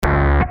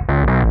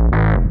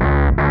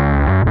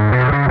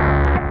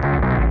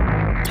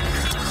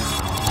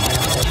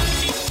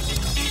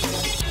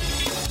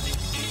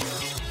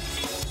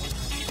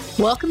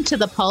Welcome to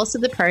the Pulse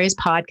of the Prairies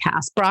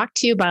podcast, brought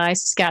to you by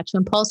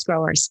Saskatchewan Pulse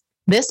Growers.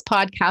 This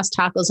podcast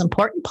tackles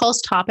important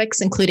pulse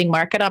topics, including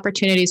market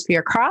opportunities for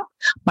your crop,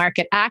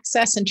 market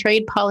access and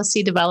trade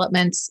policy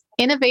developments,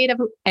 innovative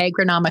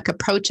agronomic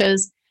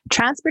approaches,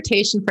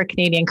 transportation for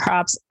Canadian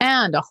crops,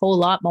 and a whole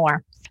lot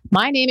more.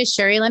 My name is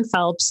Sherry Lynn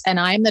Phelps,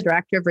 and I am the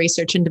Director of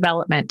Research and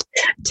Development.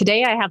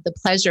 Today, I have the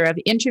pleasure of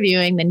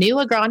interviewing the new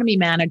agronomy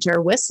manager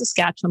with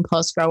Saskatchewan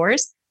Pulse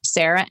Growers,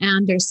 Sarah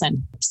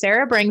Anderson.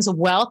 Sarah brings a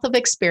wealth of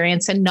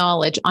experience and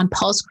knowledge on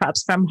pulse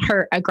crops from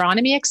her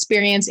agronomy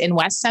experience in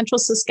West Central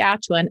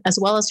Saskatchewan, as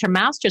well as her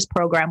master's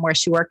program where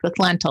she worked with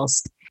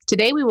lentils.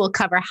 Today, we will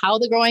cover how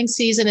the growing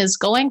season is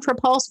going for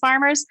pulse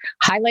farmers,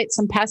 highlight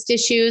some pest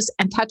issues,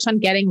 and touch on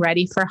getting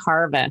ready for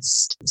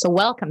harvest. So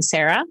welcome,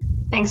 Sarah.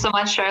 Thanks so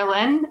much,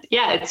 Charlene.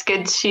 Yeah, it's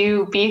good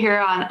to be here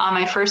on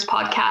my first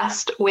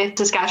podcast with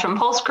Saskatchewan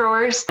Pulse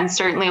Growers, and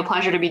certainly a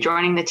pleasure to be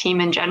joining the team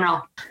in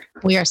general.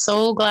 We are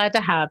so glad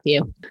to have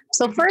you.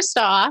 So first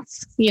off,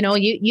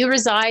 you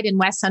reside in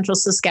West Central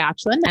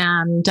Saskatchewan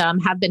and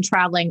have been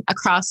traveling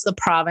across the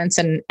province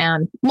and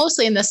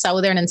mostly in the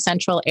southern and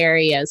central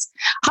areas.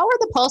 How are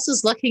the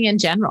pulses looking in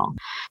general?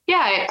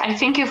 Yeah, I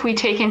think if we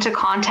take into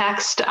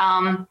context,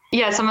 some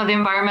of the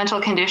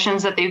environmental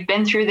conditions that they've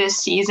been through this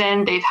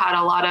season, they've had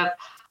a lot of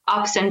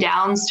ups and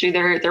downs through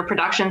their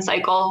production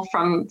cycle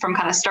from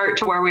kind of start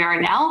to where we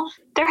are now.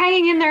 They're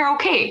hanging in there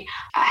okay.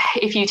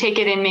 If you take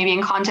it in maybe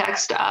in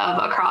context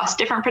of across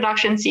different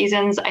production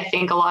seasons, I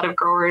think a lot of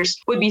growers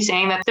would be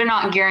saying that they're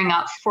not gearing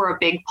up for a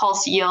big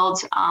pulse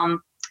yield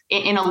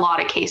in a lot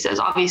of cases.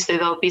 Obviously,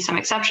 there'll be some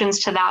exceptions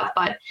to that,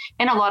 but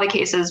in a lot of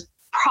cases,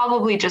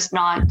 probably just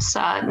not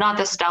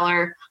the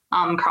stellar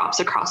crops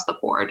across the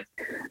board.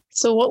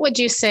 So what would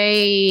you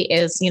say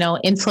is,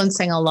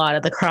 influencing a lot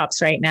of the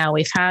crops right now?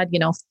 We've had,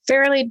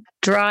 fairly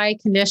dry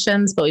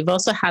conditions, but we've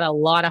also had a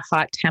lot of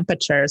hot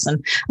temperatures.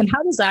 And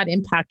how does that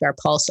impact our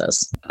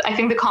pulses? I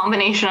think the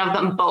combination of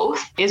them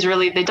both is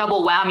really the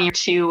double whammy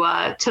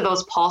to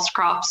those pulse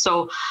crops.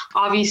 So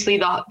obviously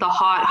the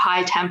hot,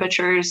 high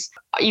temperatures,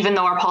 even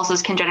though our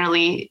pulses can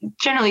generally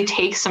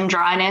take some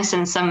dryness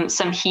and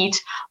some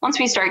heat, once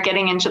we start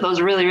getting into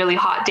those really, really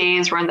hot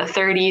days, we're in the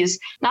 30s,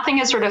 nothing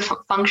is sort of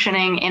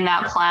functioning in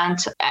that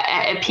plant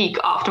at peak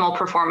optimal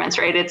performance,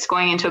 right? It's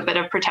going into a bit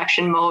of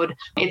protection mode.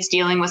 It's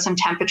dealing with some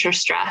temperature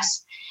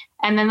stress.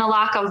 And then the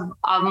lack of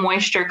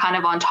moisture kind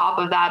of on top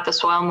of that, the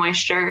soil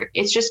moisture,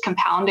 it's just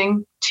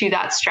compounding to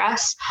that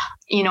stress,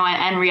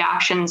 and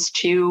reactions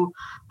to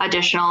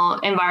additional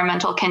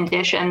environmental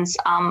conditions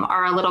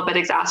are a little bit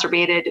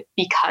exacerbated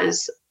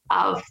because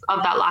of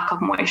that lack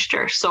of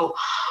moisture. So,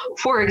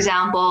 for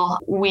example,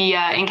 we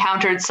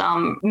encountered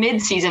some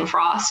mid-season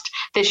frost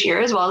this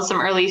year, as well as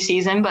some early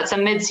season, but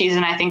some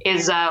mid-season, I think,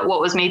 is what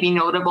was maybe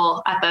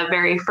notable at the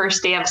very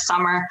first day of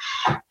summer.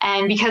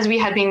 And because we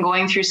had been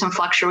going through some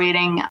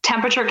fluctuating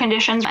temperature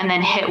conditions and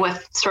then hit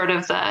with sort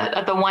of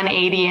the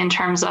 180 in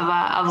terms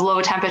of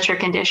low temperature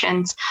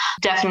conditions,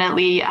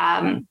 definitely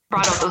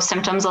brought out those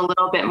symptoms a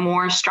little bit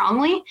more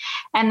strongly.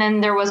 And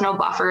then there was no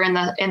buffer in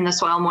the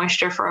soil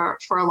moisture for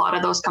a lot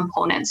of those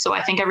components. So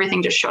I think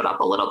everything just showed up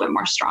a little bit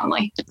more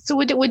strongly. So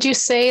would you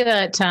say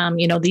that,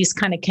 these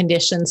kind of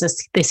conditions,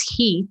 this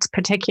heat,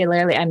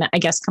 particularly, and I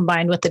guess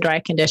combined with the dry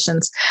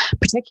conditions,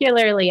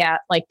 particularly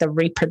at like the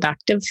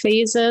reproductive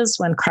phases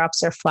when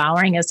crops are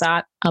flowering, is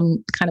that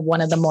kind of one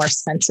of the more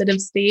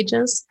sensitive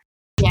stages?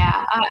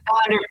 Yeah,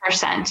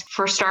 100%.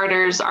 For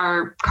starters,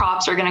 our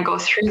crops are going to go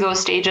through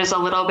those stages a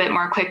little bit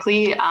more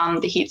quickly.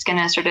 The heat's going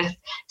to sort of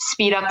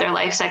speed up their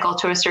life cycle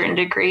to a certain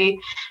degree.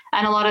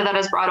 And a lot of that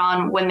is brought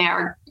on when they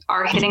are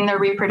hitting their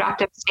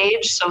reproductive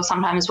stage. So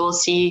sometimes we'll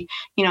see,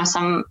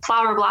 some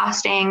flower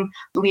blasting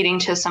leading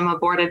to some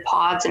aborted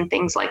pods and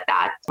things like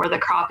that, where the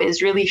crop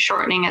is really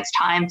shortening its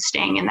time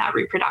staying in that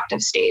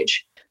reproductive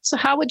stage. So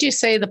how would you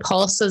say the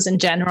pulses in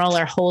general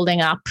are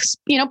holding up,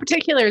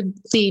 particularly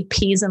the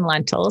peas and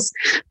lentils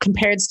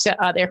compared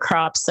to other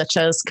crops such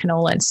as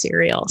canola and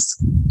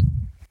cereals?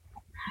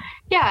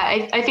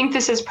 Yeah, I think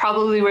this is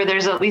probably where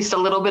there's at least a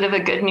little bit of a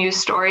good news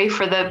story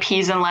for the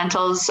peas and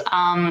lentils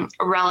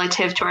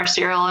relative to our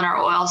cereal and our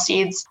oil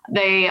seeds.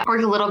 They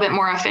work a little bit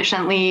more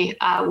efficiently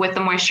with the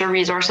moisture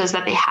resources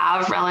that they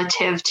have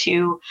relative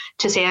to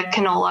say, a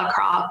canola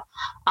crop.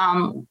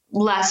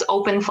 Less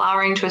open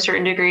flowering to a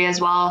certain degree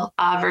as well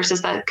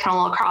versus the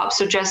canola crop.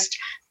 So just,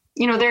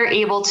 they're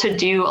able to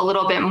do a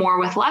little bit more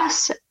with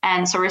less.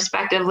 And so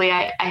respectively,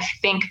 I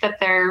think that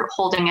they're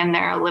holding in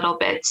there a little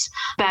bit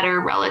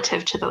better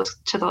relative to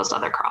those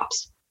other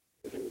crops.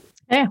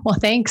 Yeah, well,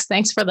 thanks.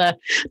 Thanks for the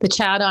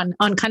chat on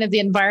kind of the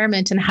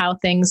environment and how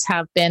things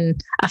have been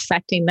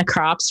affecting the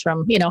crops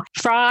from,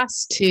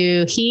 frost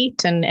to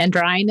heat and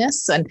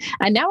dryness. And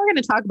now we're going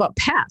to talk about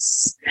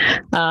pests.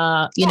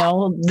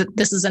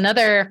 This is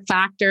another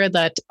factor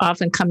that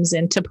often comes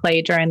into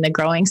play during the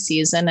growing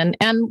season.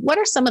 And what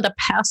are some of the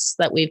pests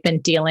that we've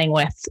been dealing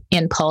with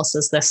in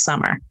pulses this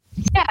summer?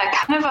 Yeah,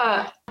 kind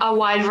of a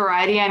wide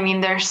variety. I mean,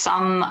 there's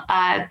some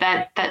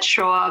that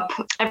show up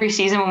every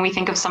season when we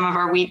think of some of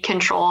our weed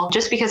control.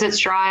 Just because it's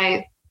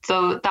dry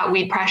that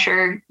weed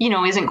pressure,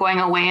 isn't going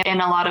away in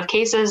a lot of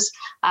cases,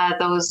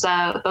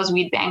 those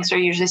weed banks are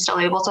usually still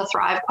able to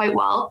thrive quite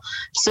well.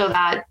 So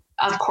that,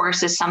 of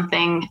course, is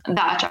something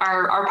that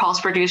our pulse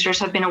producers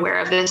have been aware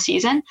of this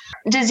season.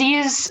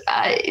 Disease,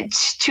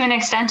 to an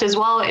extent as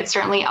well, it's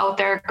certainly out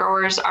there.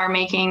 Growers are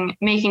making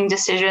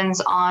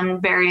decisions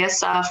on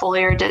various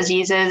foliar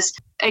diseases.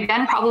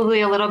 Again,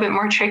 probably a little bit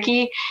more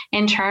tricky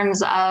in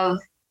terms of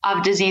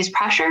disease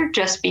pressure,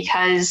 just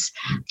because,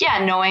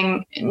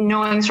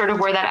 knowing sort of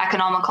where that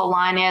economical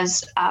line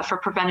is for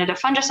preventative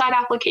fungicide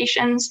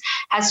applications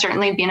has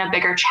certainly been a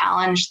bigger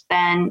challenge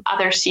than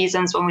other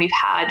seasons when we've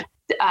had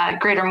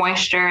greater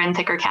moisture and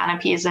thicker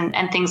canopies and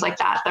things like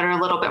that are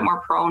a little bit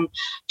more prone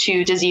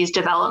to disease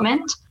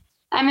development.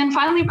 And then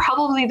finally,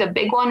 probably the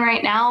big one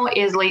right now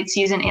is late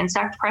season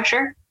insect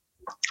pressure.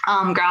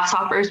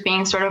 Grasshoppers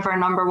being sort of our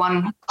number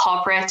one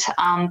culprit.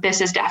 This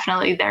is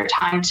definitely their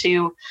time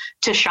to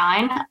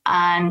shine,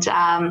 and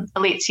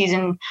late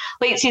season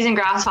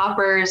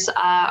grasshoppers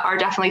are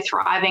definitely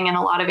thriving in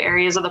a lot of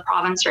areas of the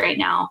province right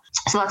now.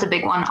 So that's a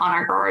big one on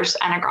our growers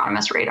and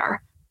agronomists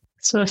radar.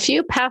 So a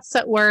few pests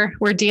that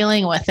we're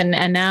dealing with, and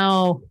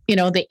now,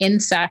 the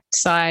insect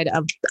side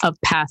of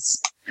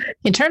pests.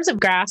 In terms of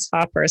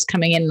grasshoppers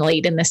coming in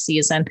late in the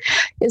season,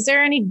 is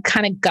there any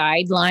kind of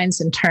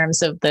guidelines in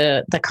terms of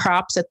the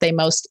crops that they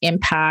most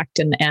impact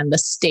and the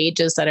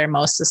stages that are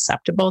most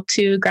susceptible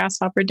to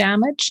grasshopper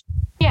damage?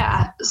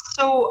 Yeah,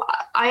 so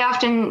I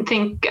often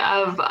think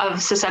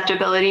of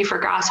susceptibility for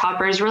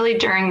grasshoppers really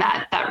during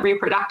that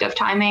reproductive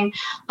timing.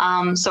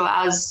 So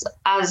as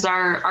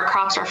our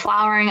crops are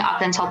flowering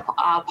up until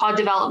pod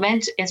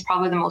development is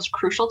probably the most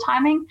crucial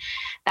timing.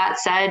 That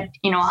said,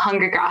 a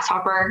hungry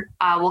grasshopper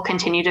will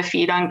continue to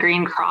feed on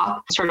green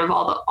crop sort of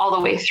all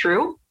the way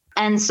through.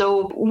 And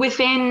so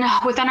within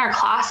our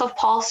class of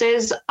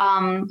pulses,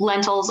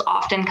 lentils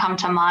often come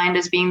to mind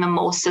as being the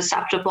most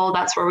susceptible.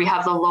 That's where we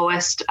have the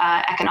lowest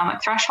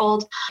economic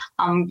threshold.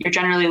 You're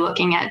generally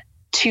looking at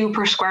 2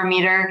 per square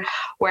meter,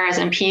 whereas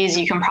in peas,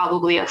 you can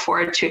probably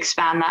afford to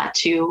expand that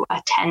to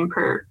a 10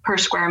 per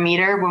square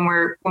meter when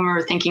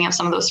we're thinking of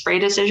some of those spray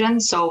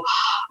decisions. So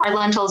our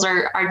lentils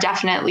are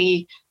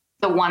definitely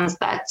the ones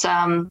that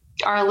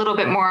are a little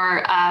bit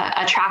more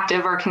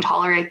attractive or can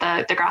tolerate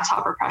the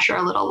grasshopper pressure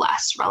a little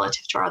less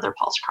relative to our other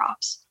pulse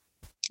crops.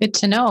 Good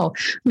to know.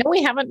 No,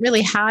 we haven't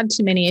really had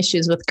too many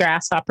issues with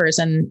grasshoppers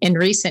in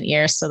recent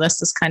years. So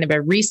this is kind of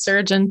a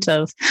resurgent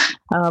of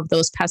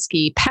those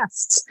pesky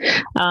pests.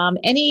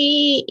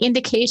 Any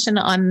indication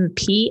on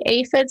pea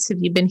aphids? Have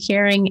you been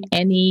hearing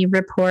any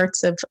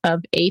reports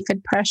of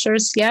aphid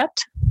pressures yet?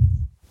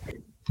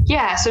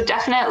 Yeah, so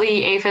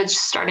definitely aphids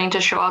starting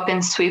to show up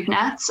in sweep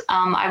nets.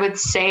 I would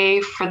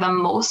say for the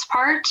most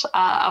part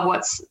of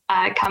what's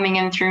coming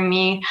in through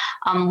me,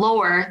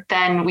 lower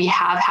than we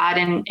have had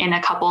in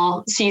a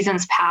couple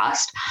seasons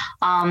past,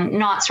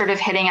 not sort of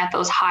hitting at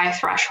those high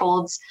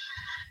thresholds.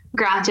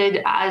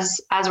 Granted,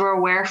 as we're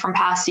aware from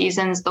past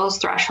seasons, those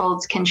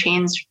thresholds can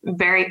change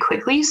very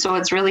quickly. So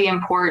it's really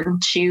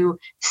important to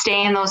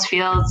stay in those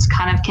fields,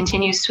 kind of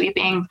continue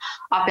sweeping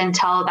up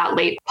until that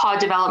late pod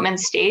development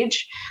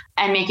stage,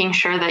 and making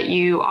sure that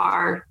you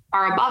are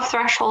above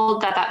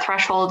threshold, that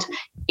threshold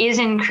is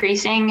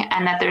increasing,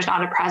 and that there's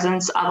not a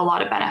presence of a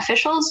lot of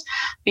beneficials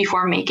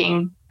before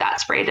making that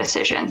spray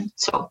decision.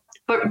 So,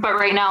 but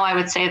right now, I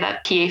would say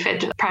that pea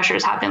aphid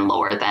pressures have been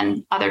lower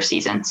than other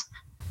seasons.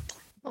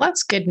 Well,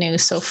 that's good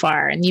news so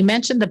far. And you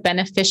mentioned the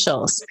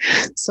beneficials.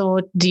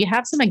 So do you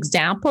have some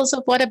examples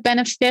of what a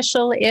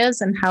beneficial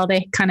is and how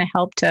they kind of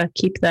help to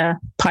keep the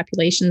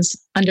populations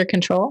under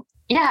control?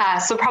 Yeah,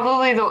 so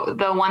probably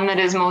the one that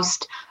is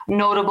most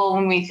notable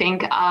when we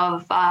think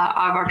of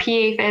our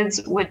pea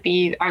aphids would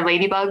be our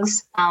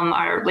ladybugs,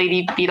 our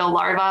lady beetle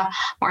larvae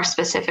more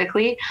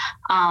specifically.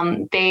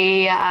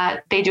 They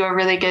do a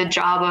really good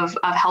job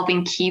of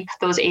helping keep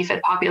those aphid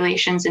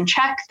populations in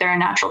check. They're a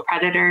natural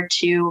predator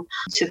to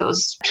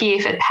those pea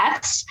aphid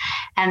pests.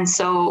 And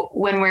so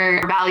when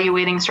we're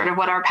evaluating sort of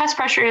what our pest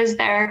pressure is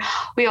there,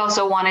 we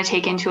also want to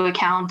take into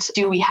account,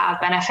 do we have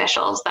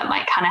beneficials that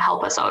might kind of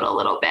help us out a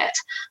little bit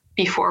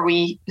before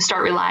we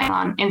start relying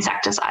on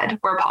insecticide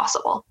where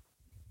possible.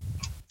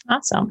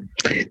 Awesome.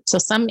 So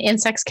some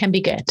insects can be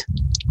good.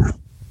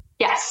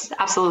 Yes,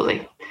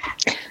 absolutely.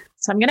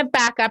 So I'm going to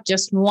back up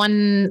just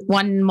one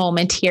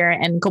moment here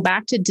and go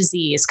back to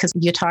disease, because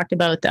you talked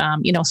about,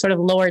 sort of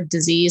lower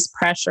disease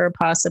pressure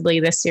possibly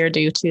this year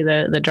due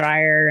to the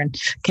drier and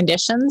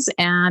conditions.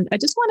 And I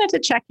just wanted to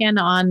check in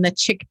on the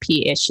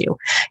chickpea issue.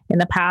 In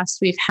the past,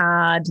 we've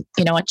had,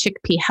 a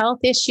chickpea health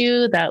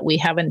issue that we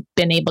haven't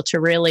been able to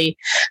really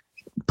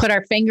put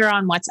our finger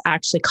on what's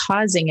actually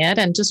causing it,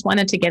 and just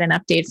wanted to get an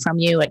update from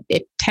you.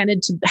 It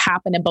tended to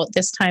happen about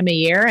this time of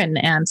year,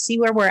 and see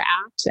where we're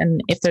at,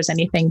 and if there's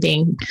anything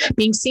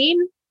being seen,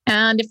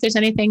 and if there's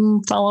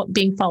anything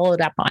being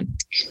followed up on.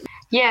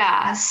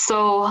 Yeah,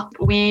 so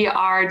we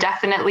are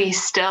definitely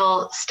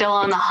still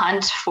on the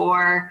hunt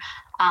for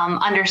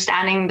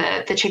understanding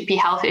the chickpea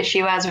health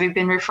issue, as we've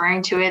been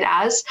referring to it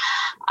as.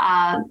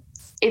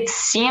 It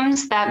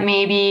seems that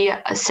maybe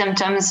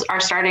symptoms are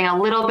starting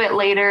a little bit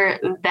later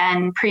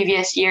than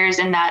previous years,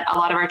 in that a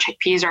lot of our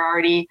chickpeas are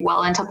already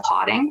well into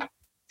potting.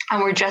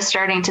 And we're just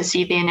starting to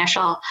see the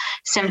initial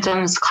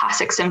symptoms,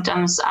 classic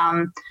symptoms,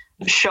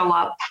 show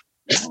up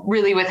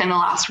really within the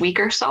last week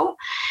or so.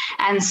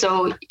 And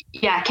so,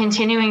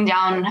 continuing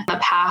down the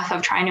path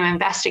of trying to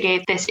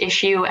investigate this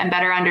issue and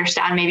better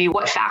understand maybe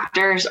what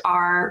factors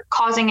are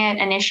causing it,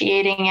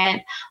 initiating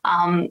it,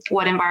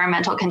 what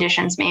environmental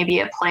conditions may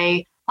be at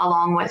play,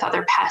 along with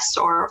other pests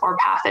or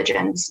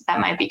pathogens that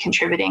might be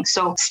contributing.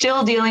 So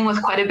still dealing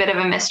with quite a bit of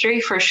a mystery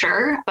for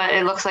sure, but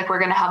it looks like we're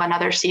going to have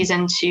another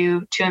season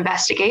to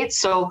investigate.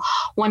 So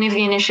one of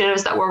the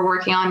initiatives that we're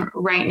working on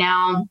right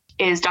now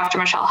is Dr.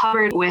 Michelle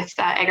Hubbard with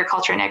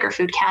Agriculture and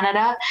Agri-Food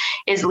Canada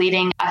is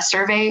leading a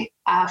survey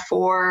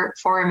for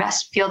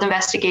field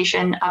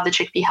investigation of the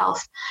chickpea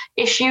health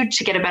issue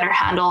to get a better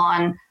handle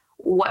on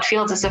what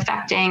fields is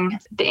affecting,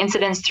 the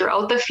incidents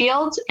throughout the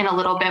field in a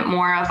little bit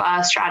more of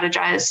a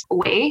strategized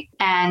way,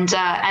 and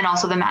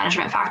also the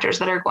management factors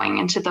that are going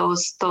into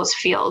those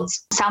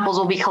fields. Samples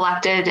will be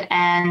collected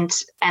and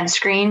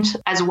screened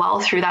as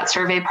well through that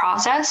survey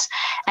process.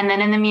 And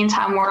then in the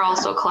meantime, we're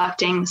also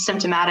collecting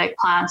symptomatic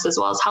plants as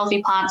well as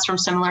healthy plants from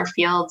similar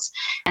fields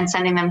and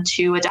sending them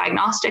to a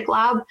diagnostic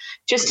lab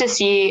just to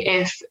see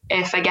if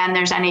again,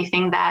 there's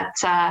anything that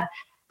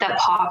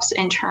pops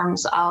in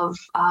terms of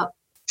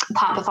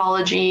plant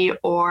pathology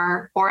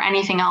or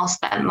anything else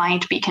that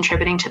might be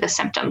contributing to the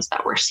symptoms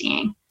that we're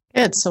seeing.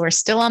 Good. So we're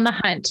still on the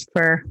hunt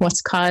for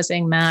what's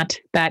causing that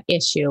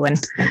issue, and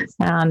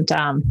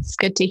it's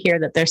good to hear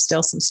that there's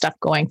still some stuff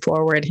going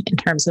forward in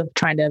terms of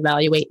trying to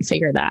evaluate and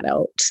figure that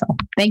out. So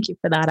thank you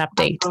for that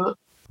update.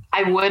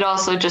 I would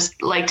also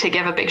just like to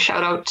give a big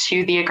shout out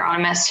to the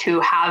agronomists who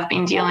have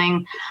been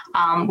dealing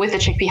with the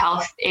chickpea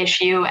health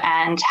issue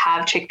and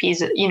have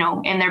chickpeas,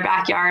 in their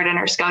backyard and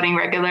are scouting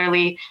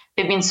regularly.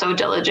 They've been so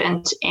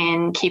diligent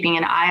in keeping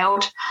an eye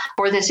out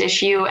for this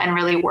issue and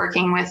really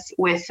working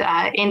with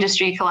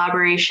industry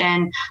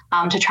collaboration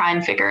to try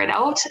and figure it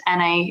out.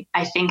 And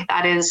I think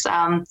that is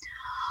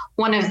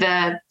one of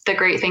the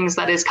great things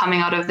that is coming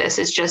out of this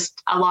is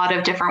just a lot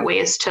of different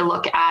ways to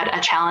look at a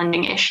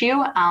challenging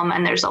issue.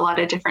 And there's a lot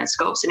of different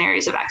scopes and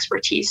areas of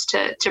expertise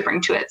to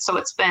bring to it. So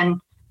it's been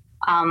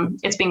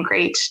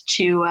great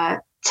to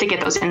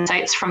get those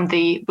insights from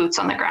the boots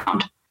on the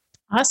ground.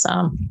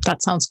 Awesome.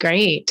 That sounds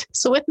great.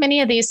 So with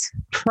many of these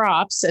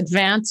crops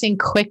advancing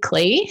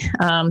quickly,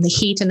 the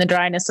heat and the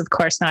dryness, of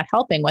course, not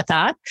helping with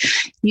that,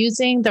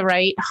 using the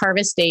right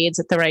harvest aids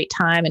at the right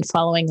time and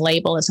following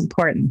label is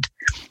important.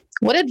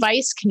 What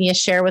advice can you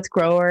share with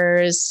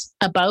growers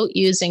about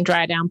using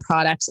dry down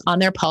products on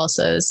their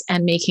pulses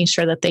and making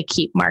sure that they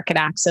keep market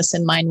access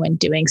in mind when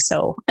doing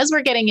so, as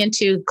we're getting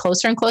into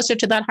closer and closer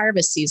to that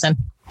harvest season?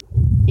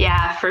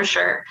 Yeah, for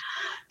sure.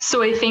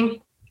 So I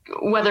think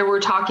whether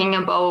we're talking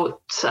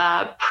about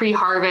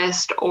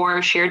pre-harvest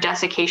or shear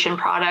desiccation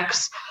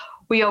products,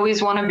 we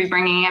always want to be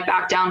bringing it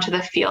back down to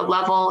the field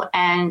level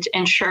and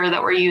ensure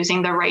that we're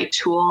using the right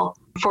tool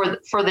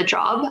for the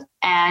job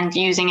and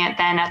using it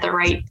then at the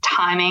right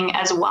timing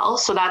as well.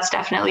 So that's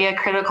definitely a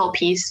critical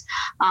piece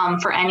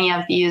for any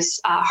of these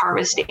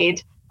harvest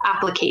aid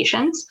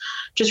applications.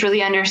 Just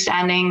really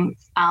understanding,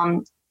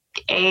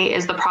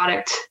 is the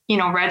product,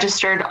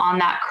 registered on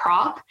that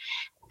crop?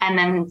 And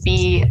then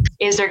B,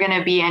 is there going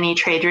to be any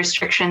trade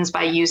restrictions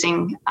by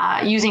using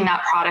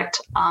that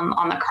product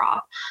on the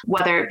crop,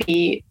 whether it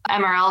be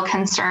MRL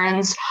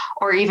concerns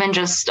or even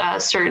just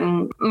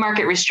certain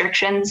market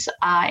restrictions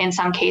in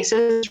some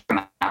cases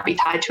might not be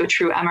tied to a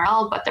true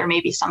MRL, but there may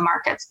be some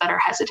markets that are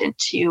hesitant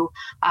to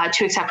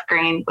accept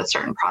grain with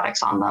certain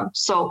products on them.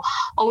 So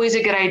always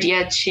a good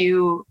idea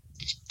to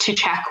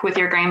check with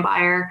your grain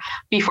buyer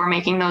before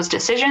making those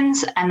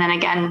decisions. And then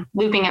again,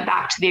 looping it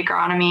back to the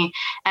agronomy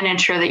and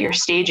ensure that you're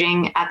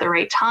staging at the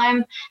right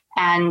time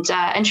and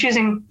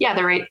choosing,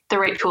 the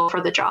right tool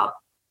for the job.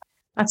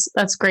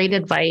 That's great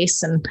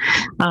advice. And,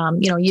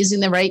 using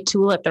the right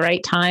tool at the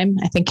right time,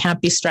 I think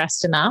can't be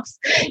stressed enough.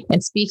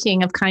 And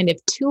speaking of kind of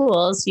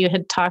tools, you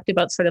had talked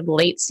about sort of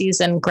late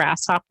season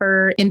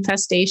grasshopper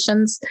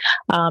infestations.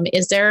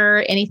 Is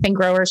there anything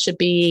growers should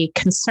be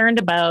concerned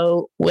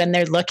about when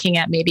they're looking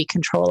at maybe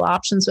control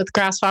options with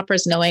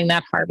grasshoppers, knowing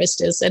that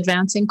harvest is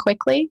advancing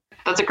quickly?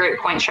 That's a great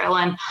point,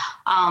 Sherilyn.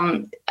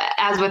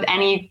 As with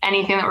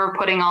anything that we're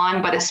putting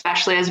on, but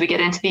especially as we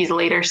get into these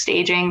later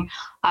staging,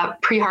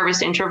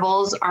 pre-harvest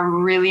intervals are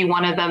really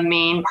one of the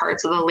main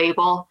parts of the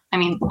label. I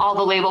mean, all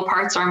the label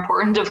parts are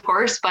important, of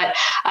course, but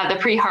the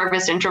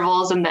pre-harvest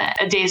intervals and the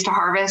days to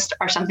harvest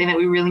are something that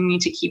we really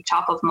need to keep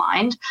top of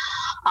mind.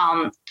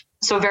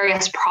 So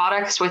various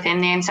products within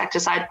the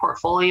insecticide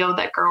portfolio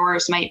that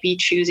growers might be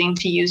choosing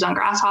to use on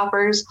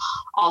grasshoppers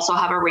also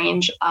have a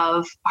range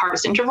of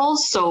harvest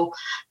intervals. So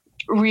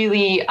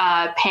really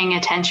paying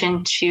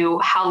attention to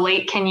how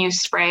late can you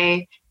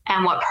spray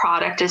and what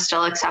product is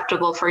still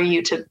acceptable for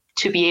you to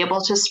be able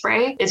to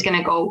spray is going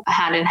to go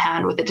hand in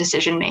hand with the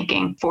decision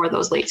making for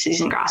those late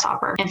season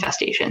grasshopper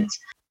infestations.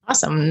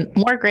 Awesome.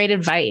 More great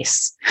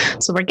advice.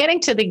 So we're getting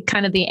to the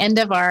kind of the end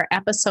of our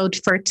episode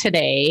for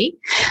today.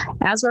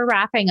 As we're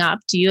wrapping up,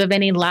 do you have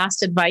any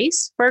last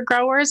advice for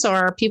growers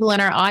or people in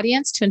our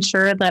audience to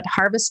ensure that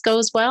harvest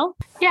goes well?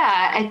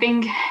 Yeah, I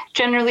think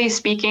generally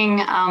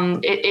speaking,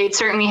 it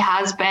certainly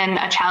has been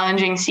a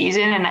challenging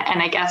season, and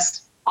I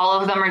guess all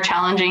of them are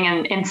challenging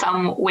in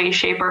some way,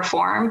 shape, or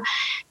form.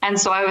 And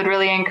so I would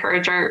really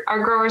encourage our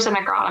growers and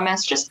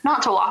agronomists just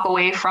not to walk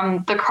away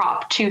from the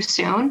crop too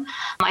soon.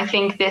 I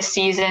think this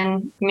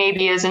season may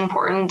be as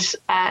important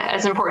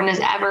as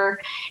ever.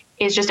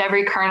 Is just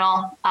every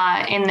kernel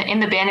in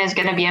the bin is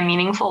going to be a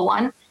meaningful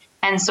one.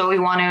 And so we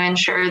want to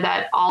ensure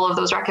that all of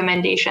those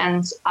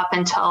recommendations up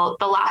until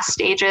the last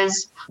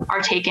stages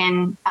are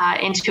taken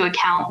into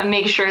account, and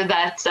make sure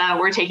that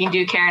we're taking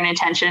due care and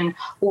attention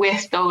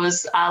with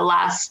those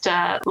last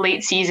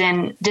late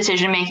season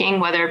decision making,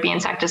 whether it be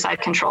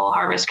insecticide control,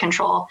 harvest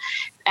control,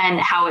 and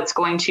how it's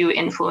going to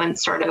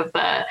influence sort of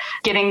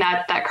getting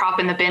that crop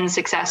in the bin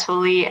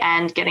successfully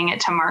and getting it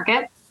to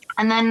market.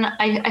 And then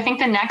I think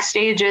the next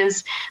stage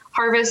is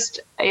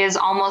harvest is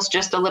almost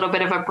just a little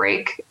bit of a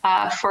break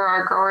for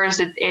our growers.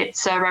 It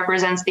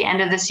represents the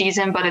end of the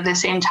season, but at the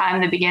same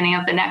time, the beginning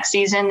of the next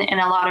season in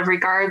a lot of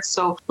regards.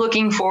 So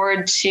looking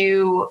forward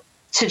to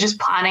just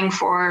planning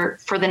for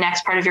the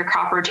next part of your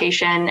crop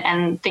rotation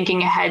and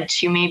thinking ahead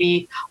to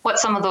maybe what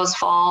some of those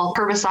fall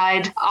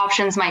herbicide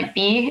options might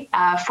be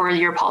for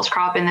your pulse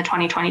crop in the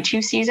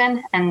 2022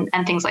 season and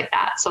things like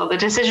that. So the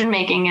decision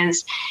making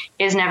is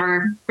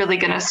never really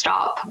going to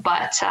stop.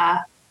 But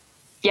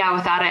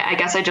with that, I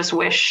guess I just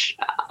wish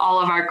all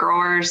of our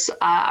growers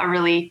a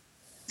really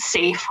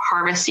safe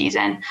harvest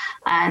season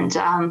and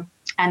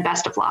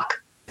best of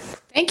luck.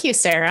 Thank you,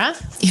 Sarah.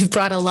 You've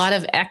brought a lot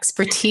of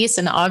expertise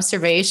and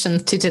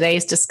observation to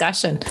today's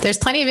discussion. There's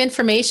plenty of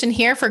information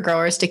here for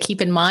growers to keep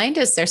in mind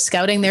as they're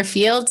scouting their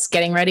fields,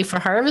 getting ready for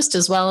harvest,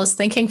 as well as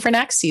thinking for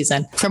next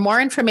season. For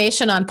more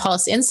information on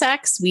pulse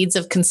insects, weeds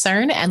of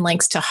concern, and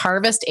links to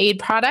harvest aid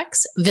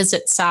products,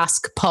 visit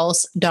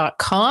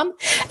saskpulse.com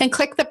and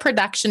click the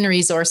production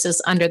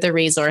resources under the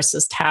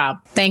resources tab.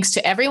 Thanks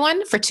to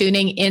everyone for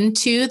tuning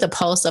into the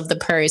Pulse of the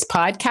Prairies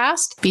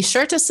podcast. Be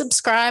sure to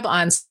subscribe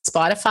on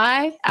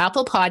Spotify,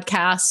 Apple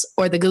Podcasts,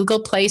 or the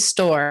Google Play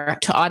Store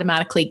to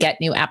automatically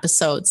get new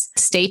episodes.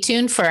 Stay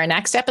tuned for our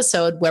next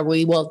episode where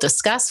we will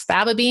discuss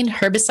fababine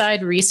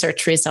herbicide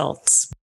research results.